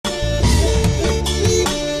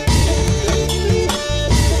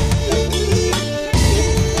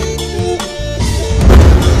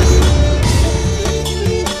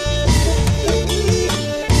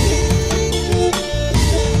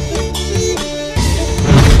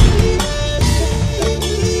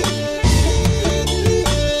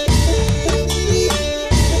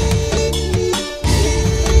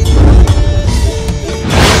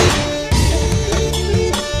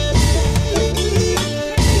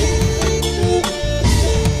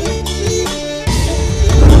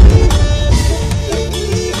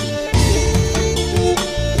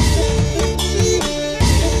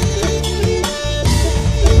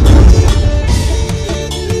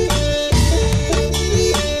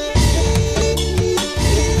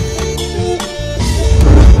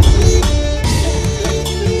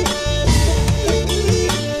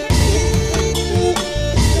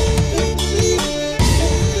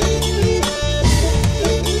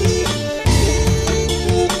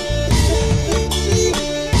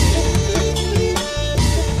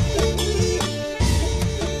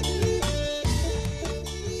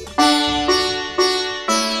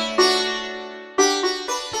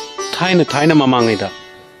थाइना ममांगैदा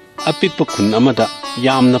अपिप खुन अमदा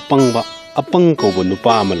यामना पंगबा अपंग कौबा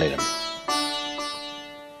नुपा अमा लेरम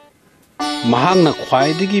महांगना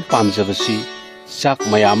ख्वाइदगी पामजबसी चाक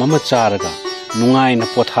मयाम अमा चारगा नुंगाइना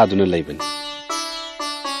पोथादुना लेबनी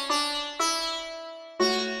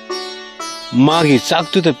मागी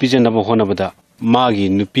चाकतुदा पिजनबा होनबदा मागी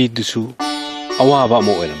नुपीदुसु अवाबा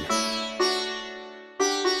अमा ओइरमे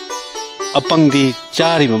अपंगदी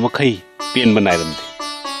चारिबा मखै पेनबा नाइरमदे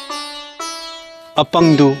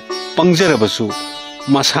अपंगदु पंगजरबसु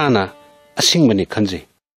मसाना असिंगबनी खंजे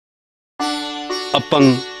अपंग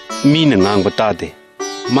मीना ngang तादे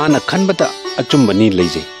माना खनबदा अचुंबनी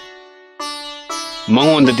लेजे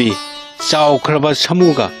मंगोंददी चावख्रबा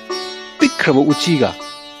समूगा पिख्रबा उचीगा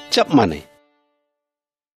चप माने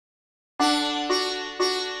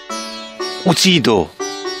उचीदो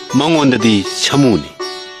मंगोंददी समूनी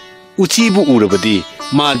उचीबु उरबदी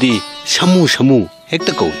मादी समू समू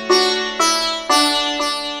हेक्ता कौ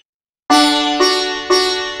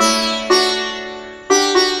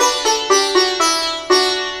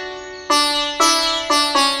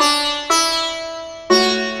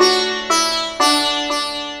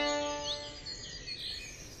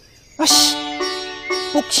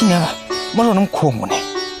Sina maronam khongmune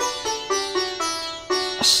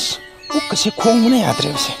as ukase khongmune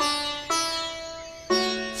yadrebse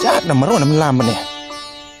jatna maronam lamane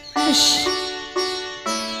as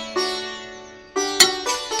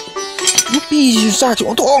nupi ju sa chu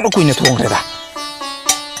thong lo kuina thong reda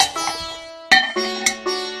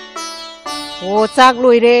o sak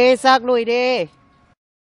loi re sak loi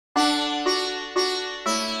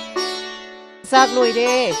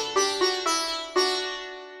re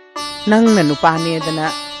nang na nupane dana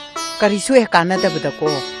karisu e kana dabada ko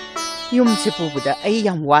yum se pubuda ai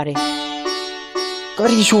yam ware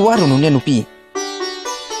karisu waru no ne nupi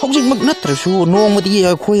hojik mak natrasu nongmadi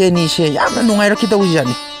khoi ani se yamna nungai rakhi dawi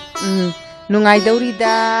jani nungai dauri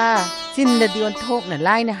da chinda di on thok na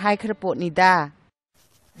laina hai khar pot ni da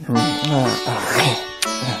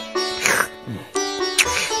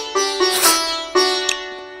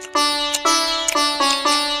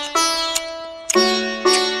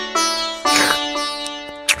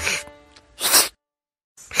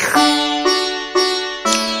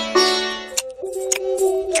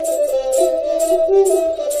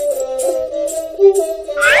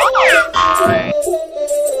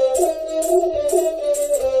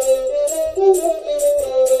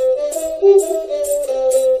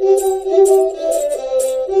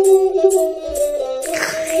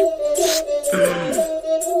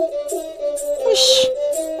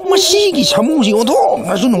Masigi Shamu si odo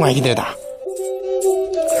nasu nungai gidreda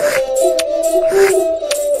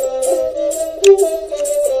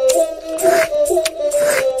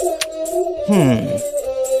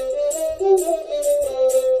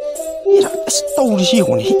ira stauri si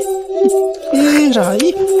honi ira I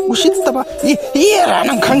usittaba ira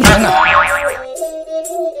nang khangana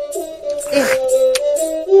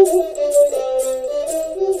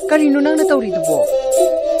karino nang na tauri dubo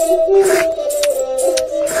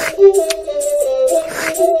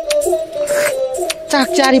chak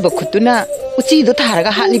chari ba khutuna uchi do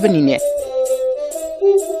tharaga halibani ne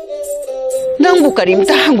nang bu karim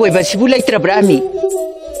ta hangoi ba sibu laitrabra mi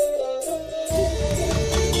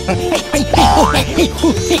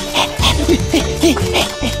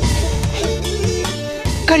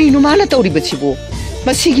karino mana tauri ba sibu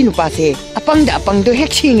masigi nu pase apang do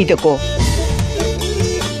hek singi de ko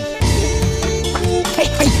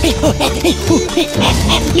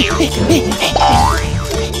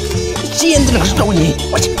Siento que estoy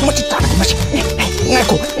aquí. Mucho tarde, mucho.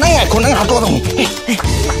 Nangako, nang hato dong.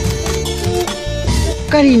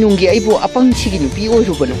 Kari nunggi aibo apang sigi nupi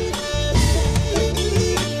oiru bano.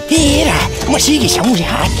 Hira, masigi Shamu si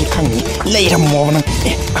haki kangi. Leira mo bano.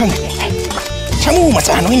 Kangi. Shamu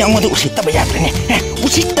masa no ina ngodo usita ba yakre ne.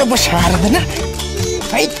 Usita ba shara dana.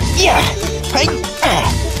 Hai ya. Hai.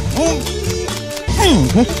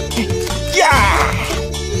 Ya.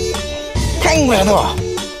 Kang berado.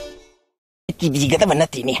 Kibiji gata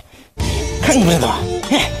banati ni. Kang berado.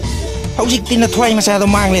 Hojik tina thwai masa do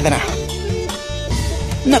mang le dana.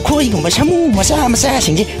 Na khoi gum Shamu masa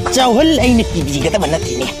singji jawhal aina kibiji gata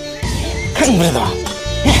banati ni. Kang berado.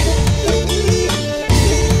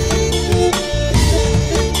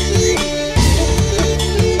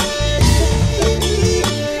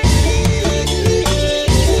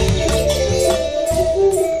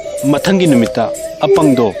 Mathangi numita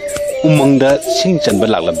apangdo umangda sing chanba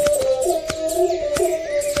laklam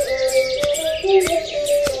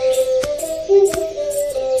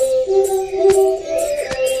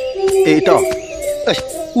ito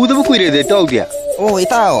udabu kuire de tog dia Oh,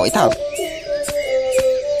 itaw, itaw.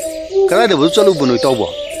 Kada bu chalu bu noi taw bo.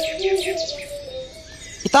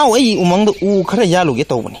 Itaw ai umang do u khara yalu ge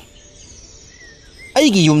taw bani.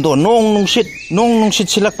 Ai gi yum do nong nungsit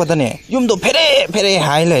silak padane. Yum do phere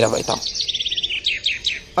hai lai ra ba itaw.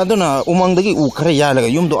 Aduna umang dagi u khara yalaga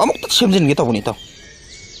yum do amuk tak semjin ge taw bani taw.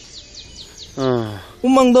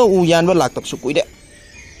 Umang do u yan ba lak tak su kuide.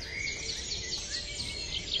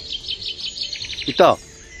 Ita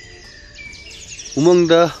umang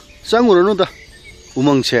da sanguranu da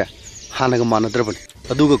umang se hanaga manadrabani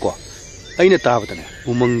aduga ko aina tabadane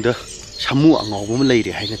umang da samu angawba ma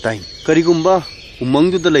leiri haina tai karigumba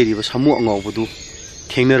umang du da leiri ba samu angawba du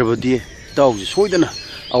thengnarabadi tawji soidana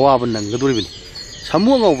awaba nangadoribini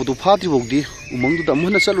samu angawba du phati bogdi umang du da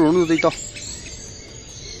amhana chaluranu dai taw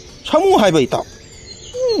Shamu hai bai taw.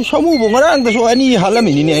 Shamu bo ngarang da so ani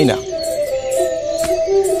halamini ni aina.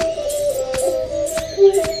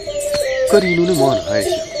 Kari nu ni mon hai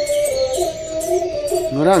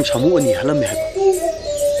ngarang samu ani halame ha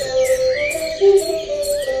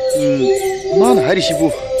man hari sibu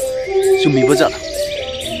sumi bazala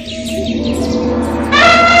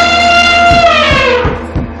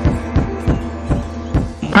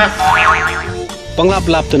panglap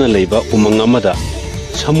laptana leiba umang amada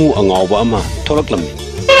samu angawba ama thoraklammi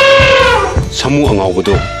samu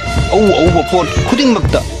angawbado au pot khuding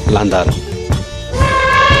makta landar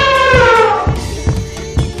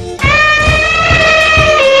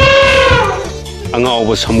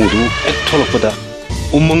angawba samudu ek tholokpada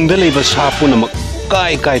umangda leiba sa punamak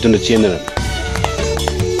kai tuna chenara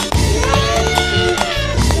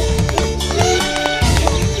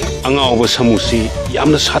angawba samusi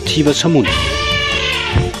yamna sathiba samuni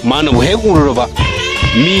mana hek ururaba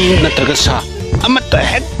mi natraga sa amata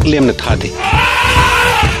hek lemna thade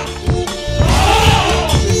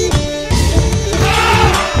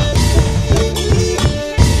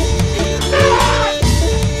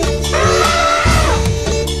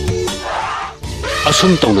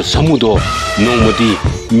asum tawna samudo nongmadi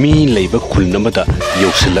mi leiba khulnamada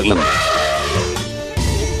yausilaklam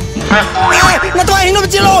Na to ai no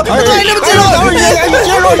chelo. Na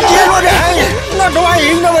to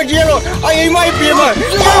ai no chelo. Ai mai pi ma.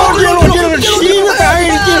 Chelo shi na tai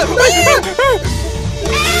chelo.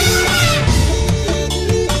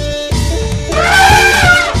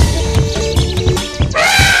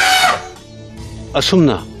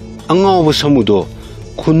 asumna angawba samudo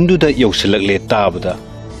khunduda yausilakle tabada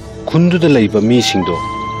khunduda leiba mi singdo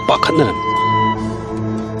pakhatnaram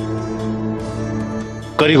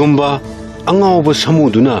karigumba angawba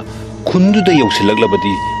samuduna khunduda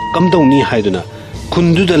yausilaklabadi kamdawni haiduna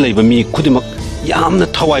khunduda leiba mi khudimak yamna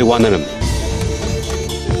thawai wanaram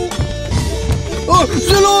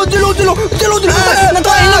Chelo. Na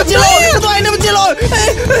to ai no chelo.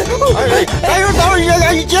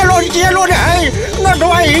 Ai chelo ai. Na to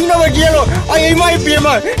ai no chelo. Ai mai pi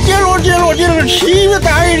ma. Chelo shi na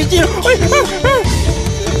tai chelo.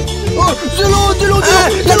 Chelo.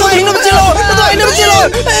 Na to ai no chelo.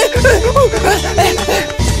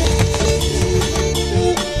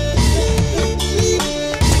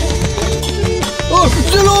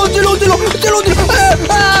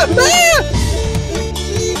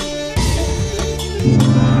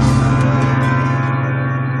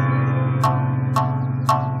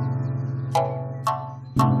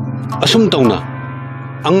 asum tawna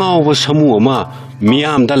angawba samu ama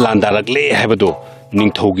miyamda landarakle haibado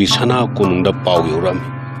ningthaugi sana konungda pau yorami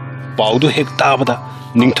paudu hek tabada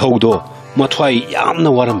ningthaudo mathwai yamna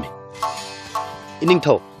warami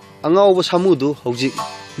iningthau angawba samudu hojik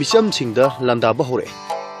misam singda landaba hore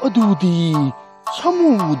Adudi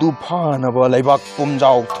samudu phanaba laibak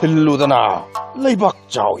pumjau thilludana laibak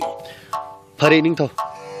jawi. Phare ningthau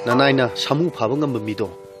nanaina samu phaba ngamba mido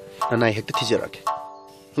nanai hekta thijarake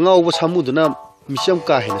angawba samuduna misam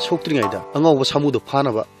ka hena soktringaida angawba samudu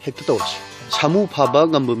phanaba hekta tawras samu phaba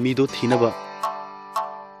ngamba mido thinaba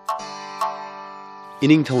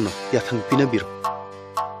iningthauna yathang pinabiro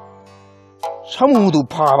Samudu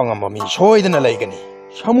phaba ngamba mi soidana laigani.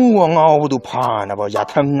 Shamu angawdu phanaba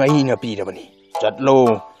yathang aina pirabani.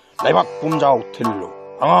 Chatlo laibak pumjau thillo.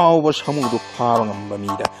 Angawba samudu phaba ngamba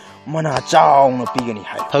mida mana chaungna pigani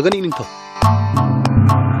hai. thagani iningthau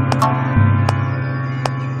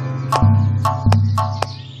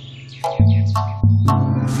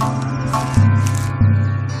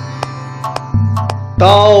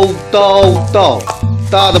tau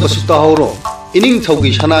ta da basu tahoro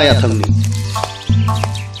iningthaugi sana yathangni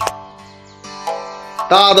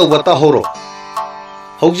ta da wata horo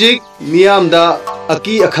hojik miyamda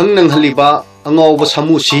aki akhang nang haliba angawba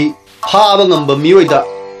samusi phaba ngamba miyoida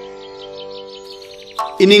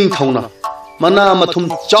iningthauna mana mathum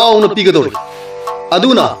chauna pigadori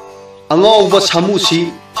aduna angawba samusi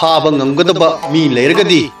phaba ngamgadaba mi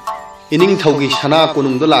leiragadi ining thaugi sana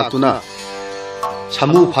konungda laktuna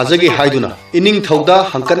samu phajage haiduna ining thauda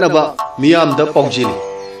hangkanaba miyamda paujili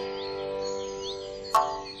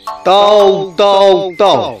tau tau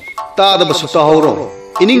tau tadaba su tahoro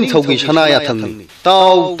ining thaugi sana ya thangni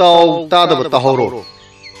tau tau tadaba tahoro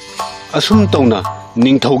asum tawna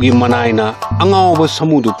ningthaugi manaina angawba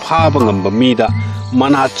samudu phaba ngamba mida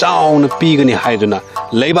mana chauna pigani haiduna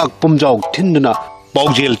leibak pumjau thinduna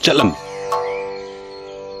paujel chalam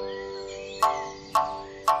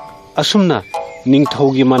asumna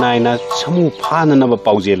ningthaugi manaina samu phana naba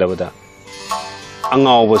paujelabada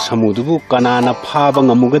angawba samudubu kanana phaba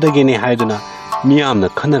ngamugadagene haiduna miyamna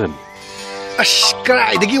khanaram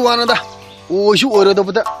kraidagi wanada oisu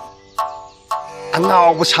oirodabada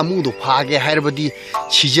angawba samudu phage hairabadi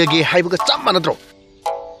chijage haibaga chap manadro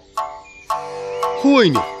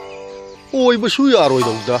hoine oiba su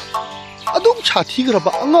yaroidauda adum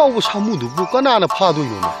chathigiraba angawba samudubu kanana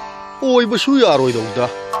phadoinona oiba su yaroidauda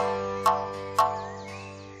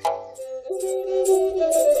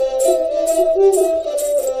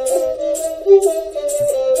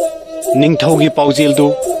ningthaugi paujeldu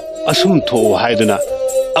asum tho haiduna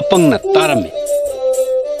apangna tarami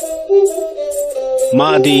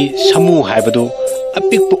madi samu haibadu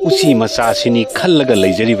apikpa usi macha sini khallaga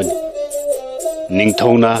leijaribani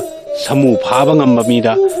ningthauna samu phaba ngamba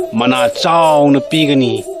mida mana chauna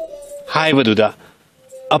pigani haibaduda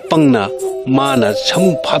apangna mana samu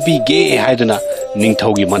phabige haiduna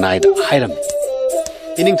ningthaugi manaida hairam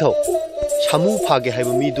iningthau samu phage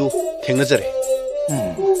haiba midu thengnajare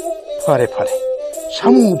fare fare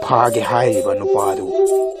samu phage haiba nupadu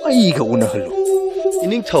aiga unahallu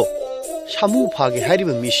iningthau samu phage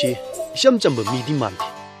hairiba misi isam chamba midi mandi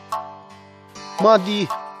madi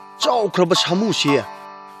chaukraba samu se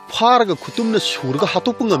pharaga khutumna surga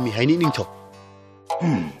hatokpa ngami haini ningthau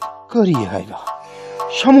kari haiba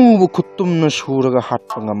samu bu khutumna surga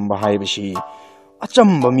hatpa ngamba haibasi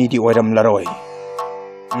achamba midi oiram laroi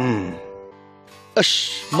ash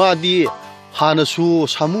madi hanasu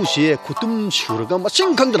samu se khutum surga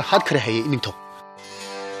masing khangdana hat khare hai ningthau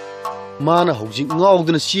mana hojik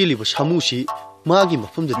ngawdana chiliba samu si magi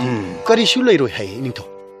mafamdadi karisu leiroi hai ningthau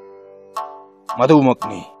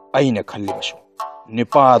madumakni aina khallibasu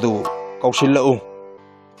nipadu kausillau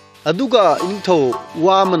aduga ningthau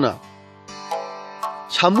wamana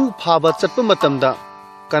samu phaba chatpa matamda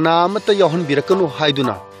kana amata yahon birakanu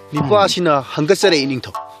haiduna nipasina hangasare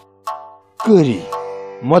ningthau kari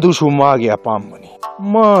madusu magi apambani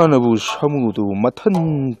manabu samudu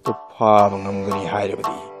mathanta phaba ngamgani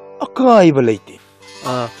hairabadi akaiba leite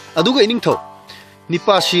aduga iningthau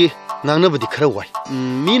nipasi ngangnabadi khara wai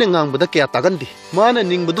mina ngangbada kya tagandi mana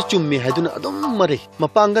ningbadu chummi haiduna adum mare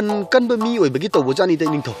mapangan kanba mi oibagi tawbo jani da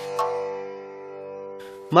iningthau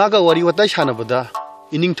maga wari watai sanabada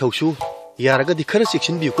iningthau su yaraga di khara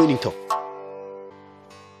section bi ko iningthau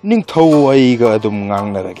ningthau aiga adum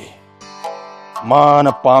ngangnarage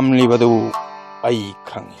mana pamlibadu ai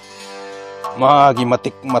khangi magi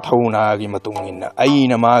matik mathaunagi matungina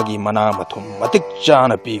aina magi mana mathum matik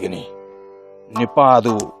chana pigani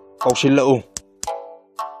nipadu kausillau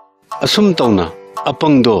asum tawna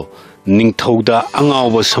apangdo ningthauda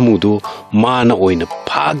angawba samudu mana oina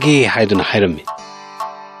phage haiduna hairami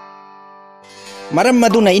maram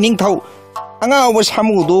maduna iningthau angawba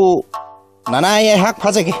samudu nanaya hak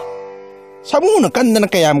phajage samuna kandana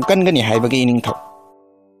kayam kangani haibage iningthau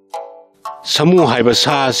samu haiba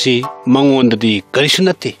saasi mangondadi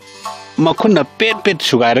karisunati makhunna pet pet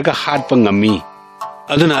sugairaga hatpa ngami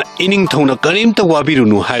aduna iningthauna karimta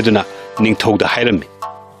wabirunu haiduna ningthauda hairami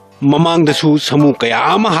mamangdasu samu kaya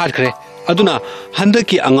ama hatkre aduna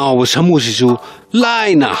handaki angawba samu sisu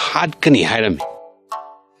laina hatkani hairami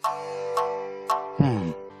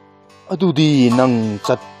adudi nang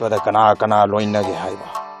chatpada kana kana loinage haiba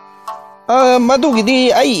madugidi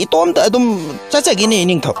ai itomta adum chachagini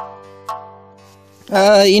iningthau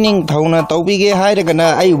iningthauna tawbige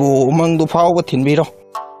hairagana aibu umangdu fawba thinbiro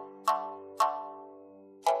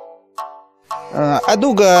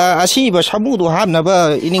aduga asiba samudu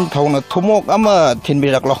hapnaba iningthauna thumok ama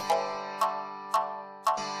thinbiraklo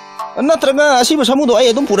natraga asiba samudu ai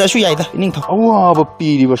adum purasu yaida iningthau awaba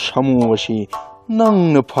piriba samu asi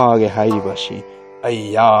nangna phage hairiba si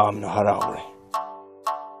ai yamna haraure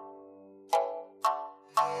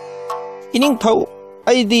iningthau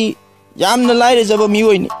aidi yamna laire jaba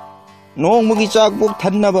miwoini nongmugi chakbuk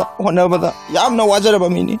thannaba honabada yamna wajaraba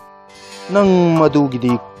mini nang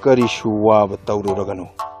madugidi karisu waba tawruraganu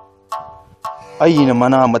aina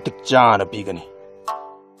mana matik chana pigani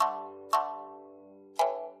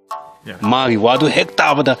Magi wadu hek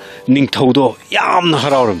tabada ningthaudo yamna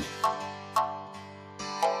haraurami.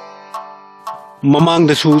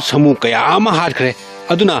 Mamangdasu samu kaya ama hatkre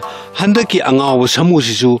aduna handaki angaw samu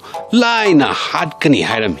sisu laina hatkani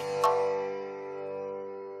hairami.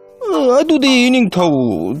 Adudi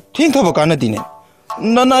ningthau thengthaba kanadine.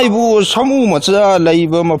 Nanaibu samu macha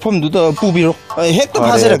laiba mafamduda pubiro hekta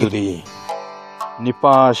phasaragdi.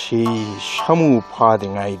 Nipasi samu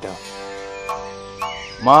phadingaida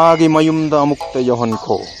magi mayumda amukta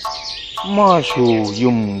yahanko masu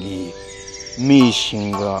yumgi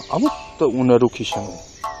misinga amukta unarukisanu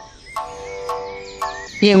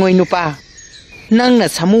Yengoi nupa nangna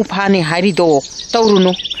samu phane harido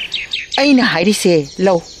taurunu aina harise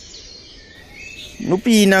lau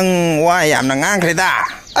nupi nang wa yamna ngangkreda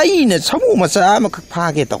aina samu macha amakak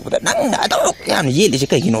phage tawda nang adok yam yelise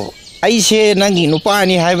kaigino aise nangi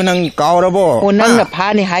nupani haiba nang kaurabo o nangna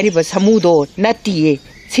phane hariba samudo natiye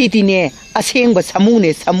sidine asengba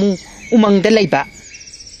samune samu umangda laiba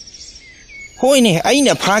hoine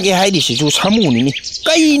aina phage hairisisu samuni ni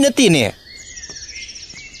kai natine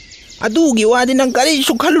adugi wadi nang kari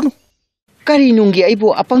su khalunu kari nungi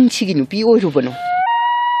aibo apangchigi nupi oirubano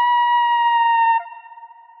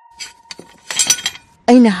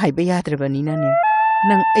aina haiba yadrabanina ne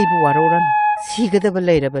nang aibo warorano sigadaba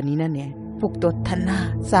lairabanina ne pukto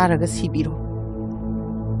thanna charaga sibiro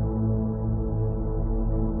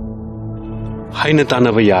Haina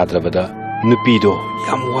tanaba yadrabada nupido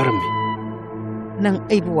yam warami. nang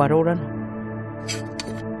aibo warorano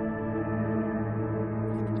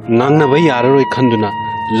Ngangnaba yararoi khanduna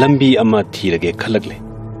lambi ama thirage khalagle.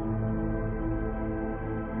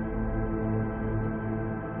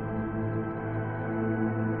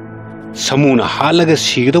 Samuna halaga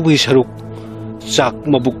sigdabu saruk chak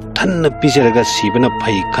mabuk thanna pijaraga sibana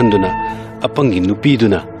phai khanduna apangi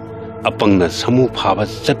nupiduna apangna samu phaba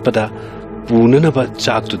chatpada punanaba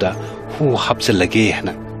chaktuda hu hapchalage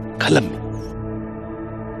hana khalam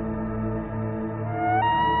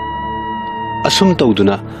asum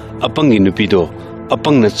tawduna apangi nupido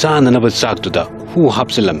apangna chananaba chaktuda hu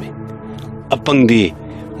hapchalame apangdi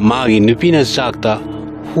magi nupina chakta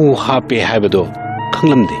hu hape haibado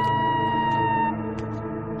khanglamde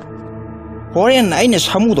horen aina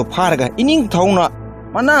samudo pharaga ining thauna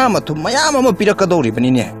mana mathum mayam ama pirakadori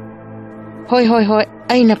banine hoi hoi hoi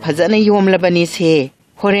aina phajana yomlabani se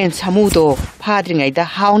horen samudo phadringaida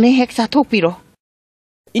haune hek chathokpiro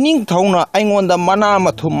ining thauna aingonda mana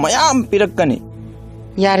mathum mayam pirakani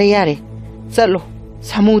yare yare chalo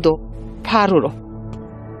samudo pharuro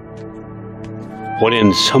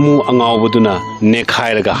horen samu angawbuduna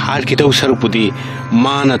nekhairaga halkidau sarupudi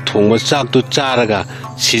mana thongba chaktu charaga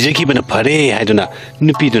sijekibana phare haiduna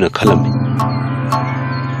nupiduna khalami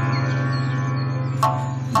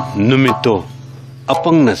numito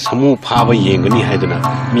apangna samu phaba yengani haiduna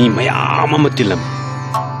mi mayam ama tilam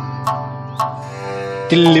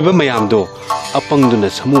tilliba mayamdo apangduna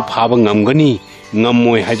samu phaba ngamgani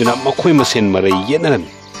ngammoi haiduna makhoi masen marai yenarami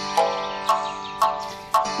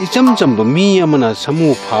icham chamba mi amana samu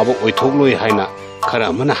phaba oithokloi haina khara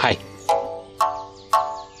amana hai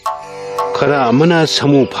khara amana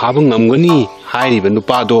samu phaba ngamgani hairiba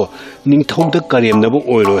nupado ningthauda karemnaba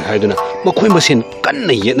oiroi haiduna makhoi masen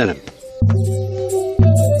kanna yetnaram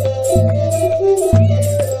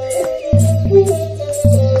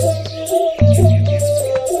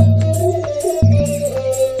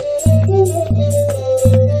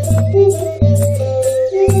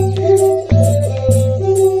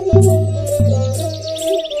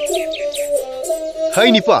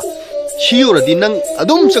Hai nipa shiyoradi nang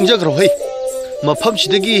adum changjagroi hai mafam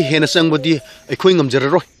sidagi hena changbadi aikhoi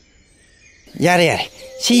ngamjararoi yare yare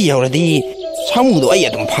si yoradi samudo ai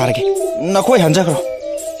adum pharage nakhoi hanjakro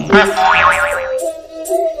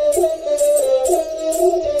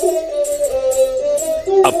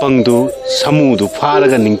apangdu samudu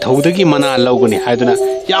pharaga ningthaudagi mana laugani haiduna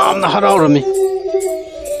yamna haraurami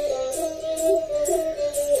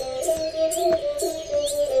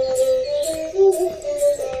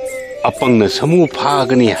apangna samu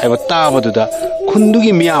phagani haiba tabaduda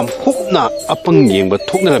khundugi miyam hupna apang yengba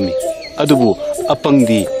thoknarami adubu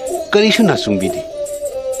apangdi karisu na sungbidi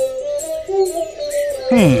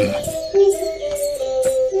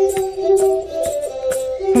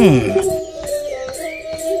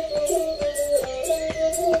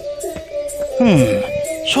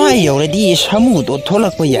swai yoradi samudo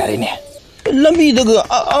tholakpa yarene lambi daga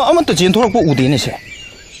amata chen tholakpa udene se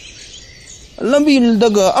lambi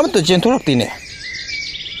daga amata chen tholaktine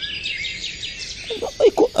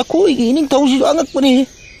akoi gi ning tawsi angakpani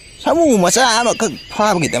samu macha ama kak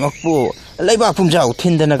phab gi damakpu laiba phumjau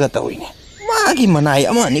thindana ga tawine ma ꯃꯥꯒꯤ ꯃꯅꯥꯏ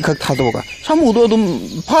ꯑꯃ ꯑꯅꯤꯈꯛ ꯊꯥꯗꯣꯛꯑꯒ ꯁꯥꯃꯨꯗꯣ ꯑꯗꯨꯝ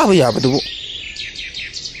ꯐꯥꯕ ꯌꯥꯕꯗꯨꯕꯨ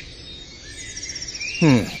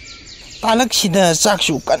ꯇꯥꯂꯛꯁꯤꯗ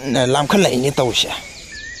ꯆꯥꯛꯁꯨ ꯀꯟꯅ ꯂꯥꯝꯈꯠꯂꯛꯏꯅꯦ ꯇꯧꯔꯤꯁꯦ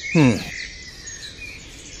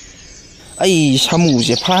ꯑꯩ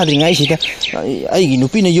ꯁꯥꯃꯨꯁꯦ ꯐꯥꯗ꯭ꯔꯤꯉꯩꯁꯤꯗ ꯑꯩꯒꯤ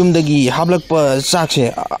ꯅꯨꯄꯤꯅ ꯌꯨꯝꯗꯒꯤ ꯍꯥꯞꯂꯛꯄ ꯆꯥꯛꯁꯦ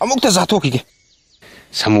ꯑꯃꯨꯛꯇ ꯆꯥꯊꯣꯛꯈꯤꯒꯦ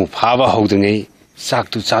ꯁꯥꯃꯨ ꯐꯥꯕ ꯍꯧꯗ꯭ꯔꯤꯉꯩ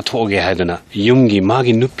ꯆꯥꯛꯇꯨ ꯆꯥꯊꯣꯛꯑꯒꯦ ꯍꯥꯏꯗꯨꯅ ꯌꯨꯝꯒꯤ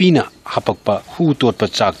ꯃꯥꯒꯤ ꯅꯨꯄꯤꯅ ꯍꯥꯄꯛꯄ ꯍꯨ ꯇꯣꯠꯄ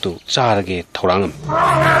ꯆꯥꯛꯇꯨ ꯆꯥꯔꯒꯦ ꯊꯧꯔꯥꯡꯉꯝꯃꯤ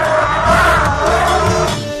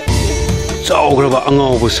ꯆꯥꯎꯈ꯭ꯔꯕ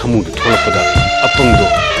ꯑꯉꯥꯎꯕ ꯁꯥꯃꯨꯗꯨ ꯊꯣꯛꯂꯛꯄꯗ ꯑꯄꯪꯗꯣ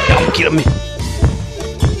ꯌꯥꯝ ꯀꯤꯔꯝꯃꯤ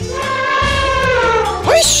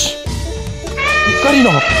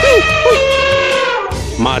ꯀꯔꯤꯅꯣ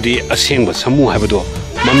मादी असेंग समूह है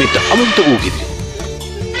ममित अमुक्त उगिद्री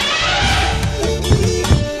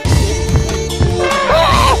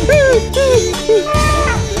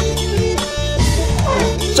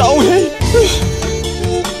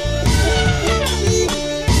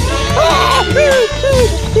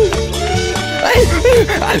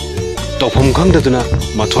तौफम खंगदुना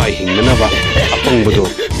मथ्वाई हिंगनबा अपंगबदो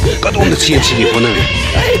कदोमद चेनसिगी होनरी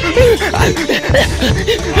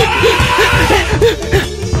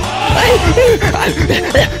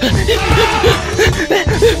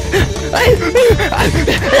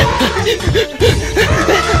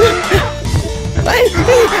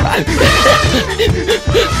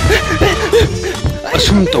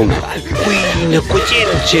असुम तौना कुइना कोचेन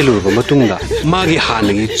चेलुरबा मतुंगदा मागी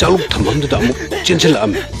हानगी चालुक थममदुदा अमुक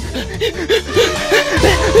चेनचलअमि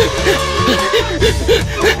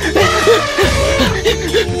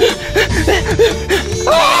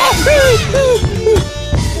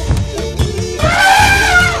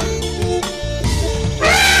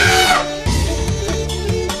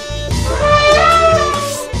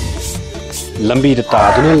लंबी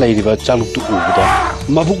तादुना लैरिबा चालुक उबदा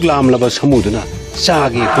मबुक लामलबा समुदुना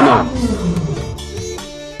चागे हुना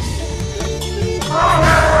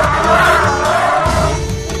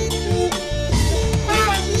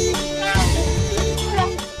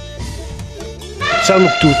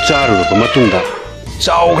चालुक चारुरबा मतुंदा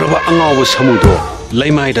चाउग्रबा अंगावबा समुदो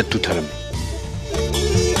लैमाइदा तुथरमि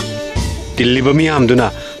तिल्लिबा मियामदुना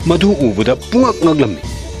मधु उबदा पुंगक नगलमि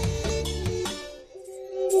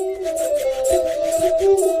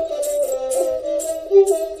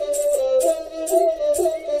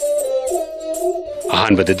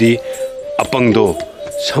अहानबददी अपंगदो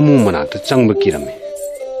समू मनाक्ता चंगबा किरमे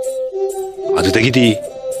अदुदगिदी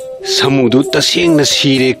समुदु तसेंगना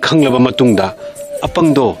सीरे खंगलबा मतुंगदा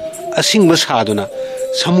अपंगदो असिंगबा सादुना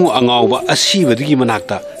समू अंगावबा असीबदगी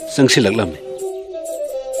मनाक्ता चंगसिलकलमे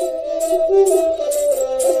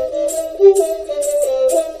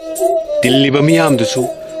तिल्लिबा मियामदुसु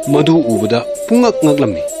मधु उबदा पुंगक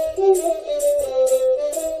ngaklammi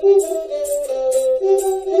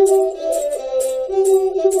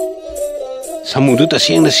समुदु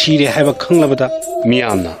तसेंगना सीरे हाइबा खंगलबदा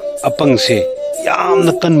मियामना अपंगसे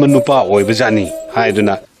यामना तन्बा नुपा ओइबजानी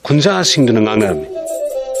हाइदुना खुंजा सिंगदुना ngangnarmi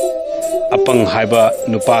अपंग हाइबा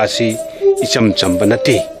नुपासी इचम चंबा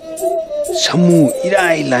नते समू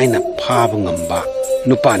इराई लाइना फाबा ngamba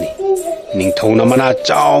नुपानी निंगथौना मना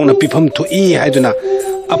चावना पिफम थोई हाइदुना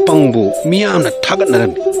अपंगबु मियामना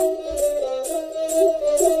थागतनरमी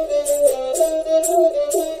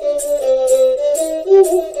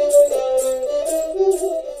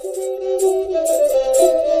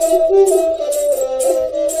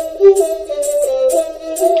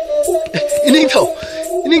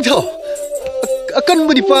इनिंगथौ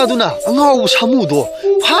अकनबनी पादुना अंगाव सामुदो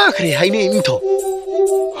फाखरे हाइने इनिंगथौ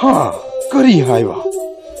हा करी हाइबा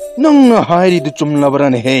नंगना हाइरिदु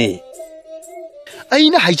चुमलबराने हे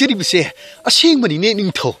अइना हाइजरिबसे असेंगबनिने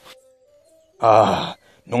इनिंगथौ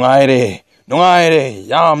नुंगाइरे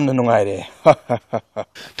यामना नुंगाइरे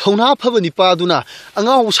थौना फबनी पादुना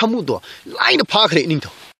अंगाव सामुदो लाइना फाखरे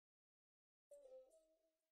इनिंगथौ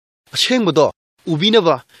असेंगबदो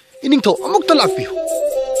उबिनबा इनिंगथौ अमुक्ता लाक्पियु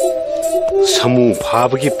समू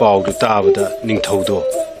फाबगी पाउदु ताबदा निंगथौदो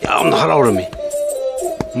यामना हराउरमी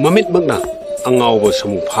ममितमगना अंगावबो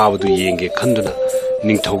समू फाबदु येंगे खंदुना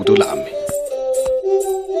निंगथौदु लाअमी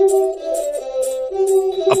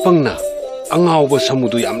अपंगना अंगावबो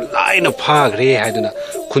समुदु याम लाइना फाग्रे हाइदुना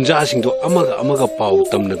खुंजासिंदो अमगा पाउ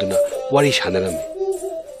तमनदुना वारी सानरमी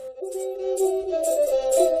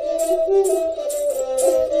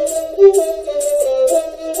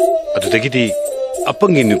अदुदगिदी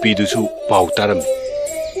अपंगी नुपीदुसु पाउ तारमी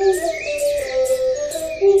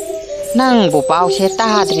नंबु पाउसे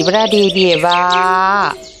ताद्रिब्रा देबेबा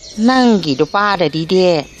नंगी दो पाददी दे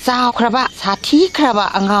चावख्रबा साथीख्रबा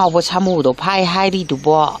अंगावबो सामुदो फाइ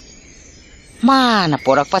हाइरिदुबो माना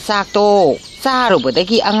पोरकपा चाकतो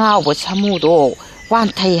चारुबदगी अंगावबो सामुदो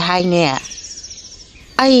वान्थै हाइने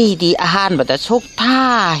ꯑꯩꯗꯤ ꯑꯍꯥꯟꯕꯗ ꯁꯨꯛ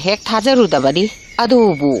ꯍꯦꯛ ꯊꯥꯖꯔꯨꯗꯕꯅꯤ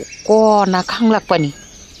ꯑꯗꯨꯕꯨ ꯀꯣꯟꯅ ꯈꯪꯂꯛꯄꯅꯤ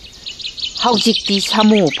ꯍꯧꯖꯤꯛꯇꯤ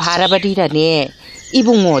ꯁꯥꯃꯨ ꯐꯥꯔꯕꯗꯤꯔꯅꯦ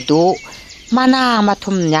ꯏꯕꯨꯡꯉꯣꯗꯨ ꯃꯅꯥ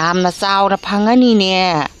ꯃꯊꯨꯝ ꯌꯥꯝꯅ ꯆꯥꯎꯅ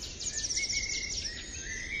ꯐꯪꯉꯅꯤꯅꯦ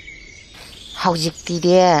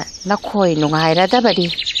ꯍꯧꯖꯤꯛꯇꯤꯅꯦ ꯅꯈꯣꯏ ꯅꯨꯡꯉꯥꯏꯔꯗꯕꯅꯤ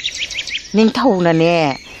ꯅꯤꯡꯊꯧꯅꯅꯦ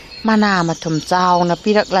ꯃꯅꯥ ꯃꯊꯨꯝ ꯆꯥꯎꯅ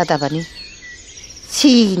ꯄꯤꯔꯛꯂꯗꯕꯅꯤ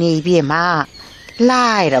ꯁꯤꯅꯤ 이ꯕꯦꯝꯃ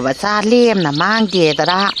ꯂꯥꯏꯔꯕ ꯆꯥ ꯂꯦꯝꯅ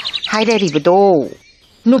ꯃꯥꯡꯗꯦꯗꯔ ꯍꯥꯏꯔꯔꯤꯕꯗꯣ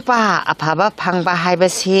ꯅꯨꯄꯥ ꯑꯐꯕ ꯐꯪꯕ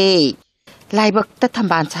ꯍꯥꯏꯕꯁꯦ ꯂꯥꯏꯕꯛꯇ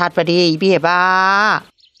ꯊꯝꯕꯥꯜ ꯁꯥꯠꯄꯅꯦ 이ꯕꯦꯝꯃ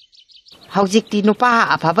ꯍꯧꯖꯤꯛꯇꯤ ꯅꯨꯄꯥ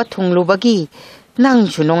ꯑꯐꯕ ꯊꯨꯡꯂꯨꯕꯒꯤ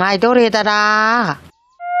ꯅꯪꯁꯨ ꯅꯨꯡꯉꯥꯏꯗꯧꯔꯦꯗꯔ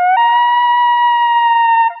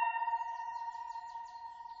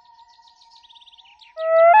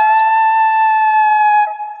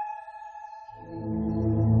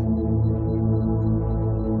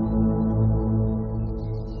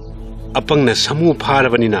Apangna Shamu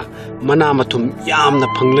Farabanina, Mana Matum Yamna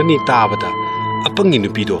Panglani Tabata, Apang in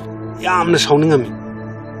Nupido, Yamna Soundingami.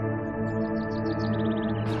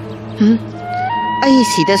 ꯑꯩ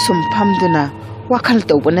ꯁꯤꯗ ꯁꯨꯝ ꯐꯝꯗꯨꯅ ꯋꯥꯈꯜ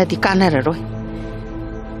ꯇꯧꯕꯅꯗꯤ ꯀꯥꯟꯅꯔꯔꯣꯏ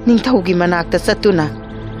ꯅꯤꯡꯊꯧꯒꯤ ꯃꯅꯥꯛꯇ ꯆꯠꯇꯨꯅ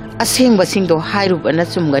ꯑꯁꯦꯡꯕꯁꯤꯡꯗꯣ ꯍꯥꯏꯔꯨꯕꯅ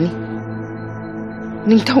ꯆꯨꯝꯒꯅꯤ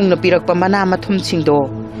ꯅꯤꯡꯊꯧꯅ ꯄꯤꯔꯛꯄ ꯃꯅꯥ ꯃꯊꯨꯝꯁꯤꯡꯗꯣ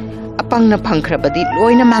ꯑꯄꯪꯅ ꯐꯪꯈ꯭ꯔꯕꯗꯤ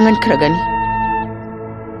ꯂꯣꯏꯅ ꯃꯥꯡꯍꯟꯈ꯭ꯔꯒꯅꯤ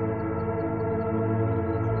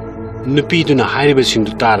Nupiduna Hariba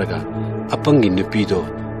Sindu Taraga, Apang in Nupido,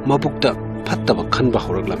 Mabukta Pataba Kanba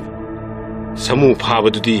Horaglam. Shamu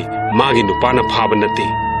Pabadudi, Magi Nupana Pabanati.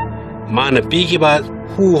 Mana Pigiba,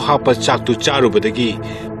 who hapa chak to Charubadagi,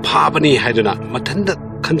 Pabani Haduna, Matanda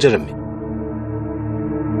Kanjarami.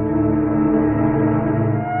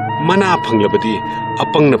 Mana Panglabadi,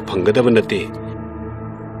 Apangna Pangadavanati.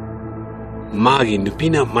 Magi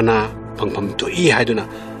Nupina Mana Pangpam to E Haduna,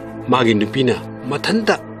 Magi Nupina,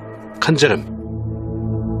 Matanda Kanjaram.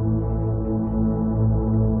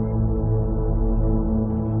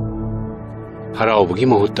 Haraubagi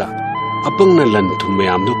Mahuta, Apangna Lantum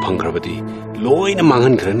Mayamdo Pangrabadi, Loina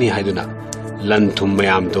Mangan Grani Haiduna, Lantum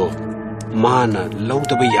Mayamdo, Mana,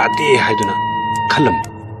 Laudabi Yate Haiduna, Kalam.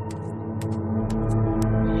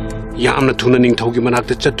 Yamna Tunaning Togimanak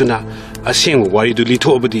the Chatuna, a sing Waridu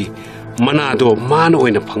Litobadi, Manado, Mano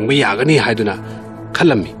in a Pangbayagani Haiduna,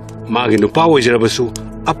 Kalami, Maginu Pawajarabasu.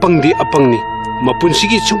 Apang di apangni,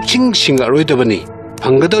 mapunsigi chukching singa roidabani,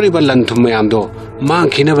 Pangadori Balantum Mayamdo,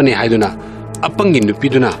 Mang Kinavani Haiduna, Apangin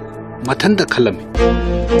Nupiduna, Matanda Kalami.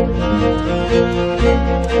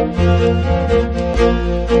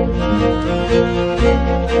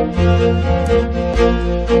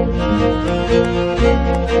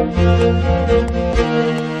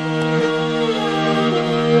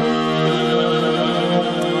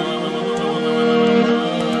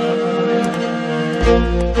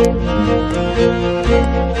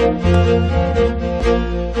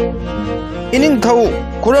 Iningthau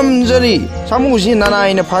Kuramjari Shamusi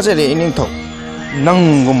Nanaina Fazare Iningthau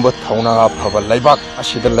Nangumba Tauna Pava Laibak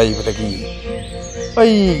Ashida Laibadagi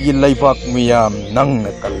Ay Laibak Miyam Nang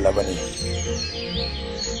Kalabani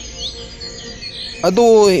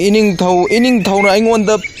Ado Iningthau Ingon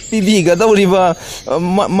the Pibiga Doriva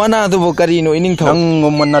Manado Carino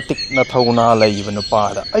Iningthau Manatik Natauna Laibana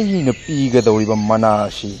Pada Aina Piga Doriva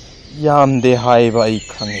Manashi Yam de Haiva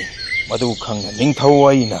Kangi Madu Kang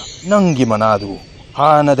Ningthawaina Nangi Manadu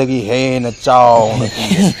Hanadagi Hena Chow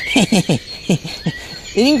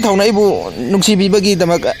Iningthau Naibu Nuxi Bibagi the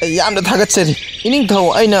Yam the Tagatseri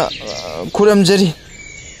Iningthau Aina Kuramjeri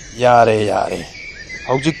Yare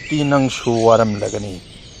Haujikti Nang Shuwaram Lagani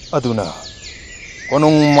Aduna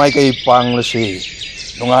Konung Maikai Panglasi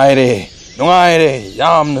Nungaire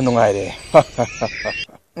Yam the Nungaire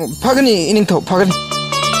Pagani Iningthau Pagani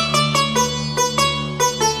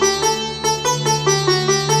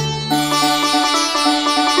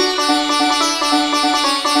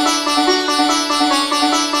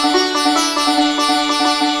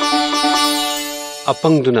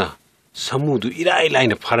Apangduna, Shamudu Irai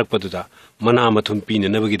line of Parapaduda, Mana Matum Pina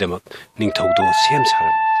Navigidamak, Ningtaudo, Sam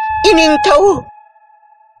Saram. Iningthau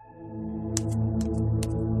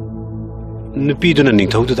Nupiduna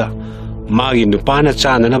Ningtauda, Magi Nupana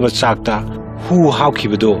Chan and Abasakta, who how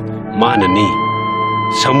Kibido, Manani.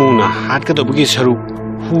 Samuna Hatkadobugi Saru,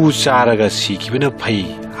 who Saraga Sikibina Pai,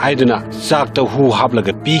 Haiduna, Sakta who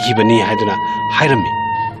Hablaga Piki Bani Haiduna, Hirami.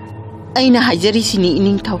 Aina Hajarisini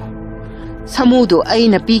Iningthau Samudo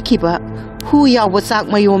Aina Pikiba, who Yawasak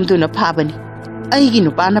Mayomduna Pabani. Aigi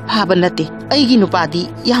Nupana Pabanati, Aigi Nupadi,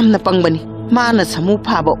 Yamna Pangbani, Mana Samu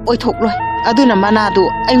Paba, Oitokro, Aduna Manado,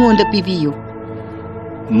 I want the PBU.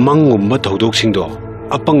 Mango Matodoxindo,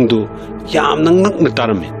 Apangdo, Yam Nang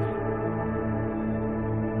Natarami.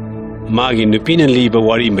 Magi nupina liba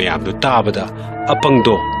wari mayamdu tabada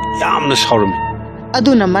apangdo yamna saurami.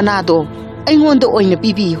 Aduna manado aingonda oina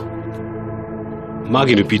pibiyo.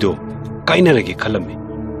 Magi nupido kainaragi khalami.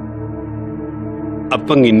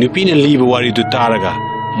 Apangi nupina liba wari du taraga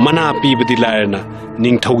mana pibadi lairana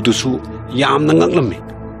ningthaudusu yamna ngaklami.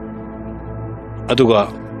 Aduga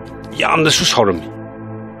yamna su saurami.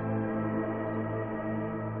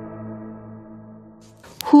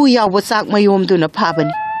 Hu yawa sak mayomduna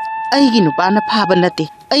phabani. Aigi nupana phaba nate.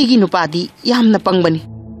 Aigi nupadi yamna pangbani.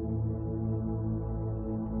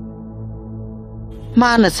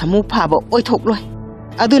 Mana samu phaba oithokloi.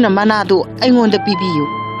 Aduna manado aingonda pibiyo.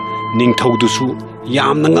 Ningthaudusu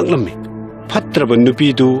yamna ngaklami. Fatraba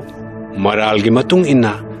nupidu maralgi matung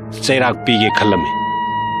inna chairak pige khalami.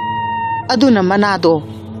 Aduna manado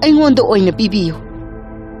aingonda oina pibiyo.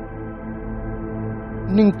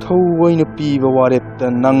 Ningthau oina piba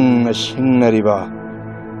wareta nangna singnariba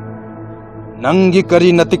nangi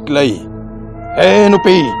kari natik lai he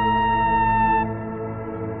nupi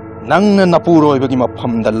nangna napuroibagi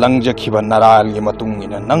mafamda langjakhiba naralgi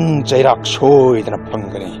matungina nang chairak soidana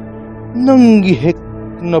phangani nangi hek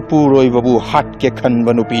napuroibabu hatke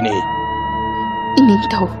khanba nupini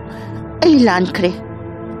Iningthau ai lankhre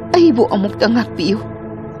aibu amukta ngakpiyo.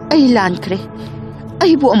 Ai lankhre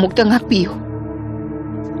aibu amukta ngakpiyo.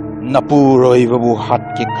 Napuroibabu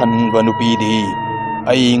hatke khanba nupidi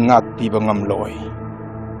ai ngakpiba ngamloi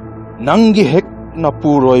nangi hek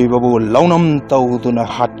napuroibabu launam tauduna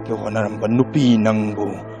hatke honaramba nupi nangbu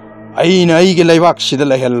aina aige laibak sida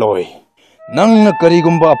lahelloi nangna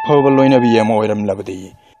karigumba afaba loinabi ama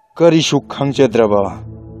oiramlabadi karisu khangjadraba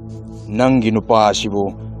nangi nupa asibu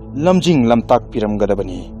lamjing lamtak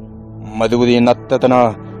piramgadabani madubudi nattatana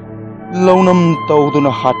launam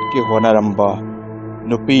tauduna hatke honaramba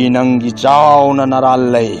nupi nangi chauna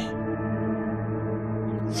narallai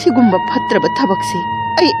Sigumba fatraba thabakse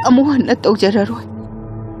ai amuhanna tawjararoi.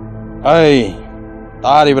 Ai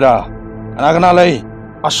taribra anagana lai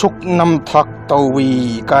asuk nam thak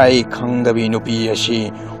tawi kai khangdabi nupi asi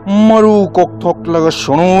maru kokthok laga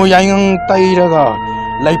sunu yaingang tairaga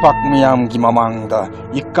laipak miyam gi mamangda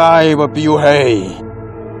ikai ba piu hai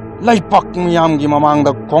laipak miyam gi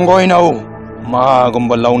mamangda kongoi nau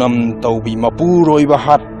magumba launam tawbi mapuroi ba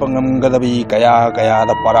hat pangam gadabi kaya kaya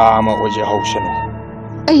da parama oje hausanu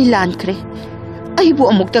Ai lankhre aibu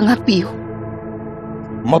amukta ngakpiyo.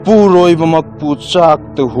 Mapuroi ba makpu chak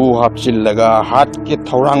tu hu hapchillaga hat ke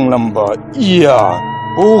thaurang lamba iya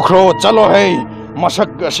ukhro chalo hey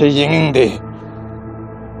masak ase yengde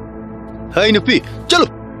Hai nupi, chalo.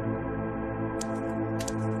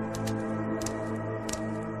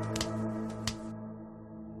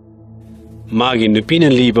 Magi nupina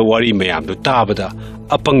liba wari mayamdu tabada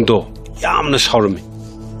apangdo yamna saurami.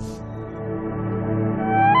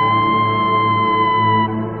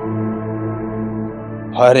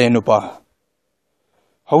 Hare nupa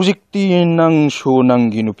haujikti nang su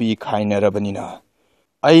nangi nupi khainarabanina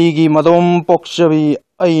aigi madom pokchabi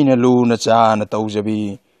aina luna chana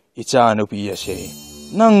taujabi icha nupi ase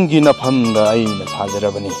nangi nafamda aina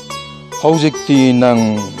thajarabani haujikti nang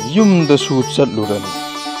yumda su chatlurani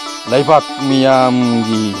laibak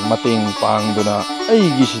miyamgi mateng pangduna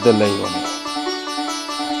aigi sida laironi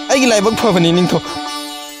aigi laibak phabani ningtho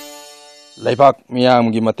laibak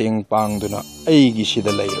miyamgi mateng pangduna aigi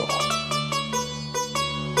sida lairo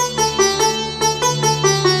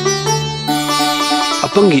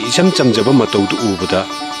Apangi isam chamjaba mataudu ubada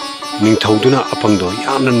ningthauduna apangdo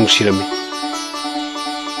yamna nungsirami.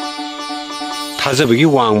 Thajabagi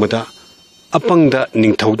wangmada apangda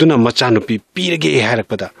ningthauduna machanupi pirage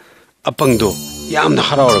harakpada apangdo yamna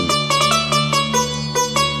haraurami.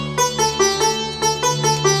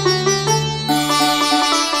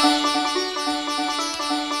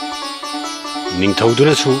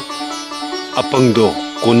 Ningthauduna su apangdo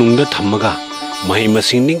konungda thammaga mahi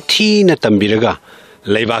masing ningthina tambiraga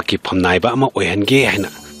laibaki phamnaiba ama oihange haina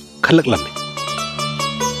khalaklami.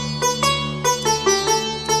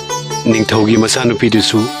 Ningthaugi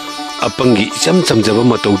machanupidusu apangi icham chamjaba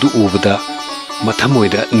mataudu ubada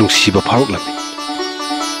mathamoida nungsiba pharuklami.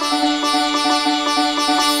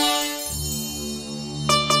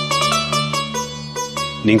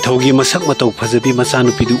 Ningthaugi masak matau phajabi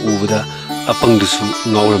machanupidu ubada apangdusu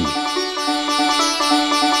ngaurami.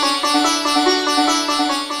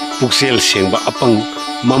 Puksel sengba apang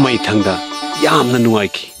mamai thangda yamna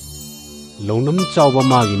nungaiki. Launam chawba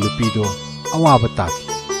magi nupido awaba taki.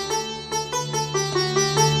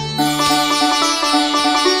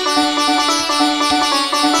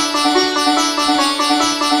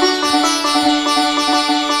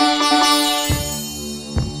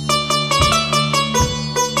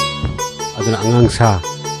 ꯑꯗꯨꯅ ꯑꯉꯥꯡ ꯁꯥ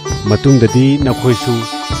ꯃꯇꯨꯡꯗꯗꯤ ꯅꯈꯣꯏꯁꯨ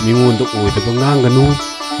ꯃꯤꯉꯣꯟꯗ ꯑꯣꯏꯗꯕ ꯉꯥꯡꯒꯅꯨ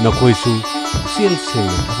ꯅꯈꯣꯏꯁꯨ ꯄꯨꯛꯆꯦꯜ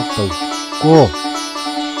ꯁꯦꯡꯅ ꯊꯕꯛ ꯇꯧ ꯀꯣ